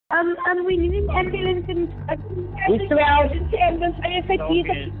We need an ambulance in Which way out? ambulance.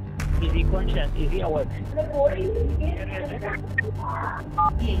 Okay. Is he conscious? Is he awake?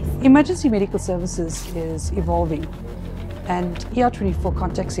 Emergency medical services is evolving, and ER24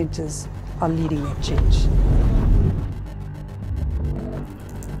 contact centers are leading that change.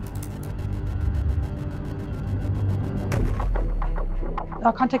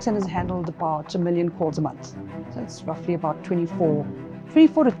 Our contact centers handled about 1 million calls a month. So it's roughly about 24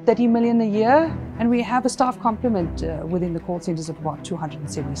 to 30 million a year. And we have a staff complement within the call centers of about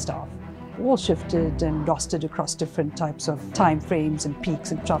 270 staff, all shifted and rostered across different types of time frames and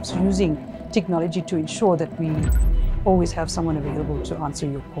peaks and troughs, using technology to ensure that we always have someone available to answer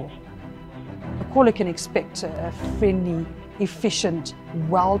your call. A caller can expect a friendly, efficient,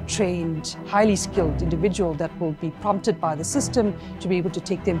 well-trained, highly skilled individual that will be prompted by the system to be able to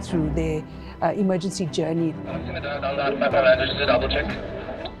take them through their emergency journey.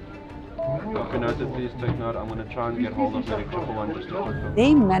 Okay, noted, please take note. I'm going to try and get hold of Medic 111 just to confirm.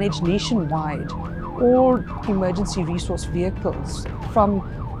 They manage nationwide all emergency resource vehicles, from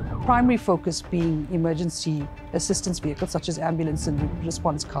primary focus being emergency assistance vehicles such as ambulance and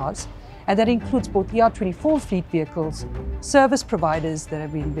response cars. And that includes both ER24 fleet vehicles, service providers that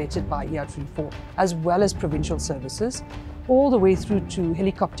have been vetted by ER24, as well as provincial services, all the way through to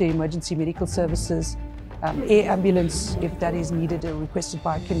helicopter emergency medical services, air ambulance if that is needed or requested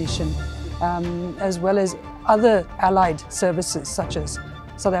by a clinician, as well as other allied services such as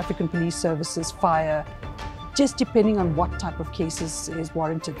South African Police Services, fire, just depending on what type of cases is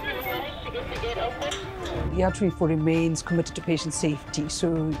warranted. ER24 remains committed to patient safety.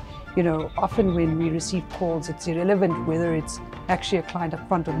 So, often when we receive calls, it's irrelevant whether it's actually a client up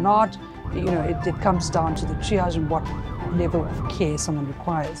front or not. It comes down to the triage and what level of care someone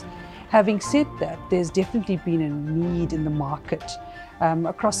requires. Having said that, there's definitely been a need in the market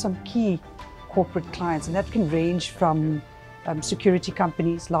across some key corporate clients, and that can range from security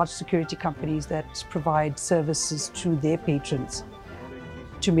companies, large security companies that provide services to their patrons,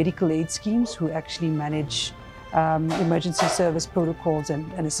 to medical aid schemes who actually manage emergency service protocols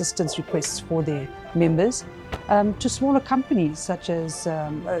and assistance requests for their members, to smaller companies such as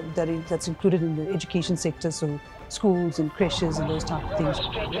that's included in the education sector, so schools and creches and those type of things.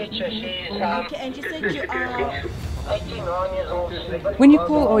 Okay, and you said you are... When you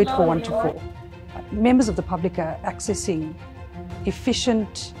call 084124, members of the public are accessing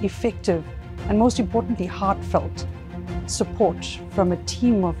efficient, effective, and most importantly, heartfelt support from a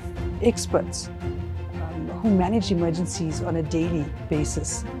team of experts who manage emergencies on a daily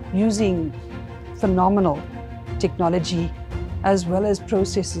basis, using phenomenal technology as well as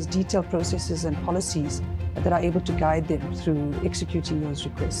processes, detailed processes and policies that are able to guide them through executing those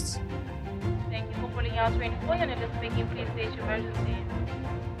requests. Thank you for calling ER24. Your name is speaking. Please state your emergency.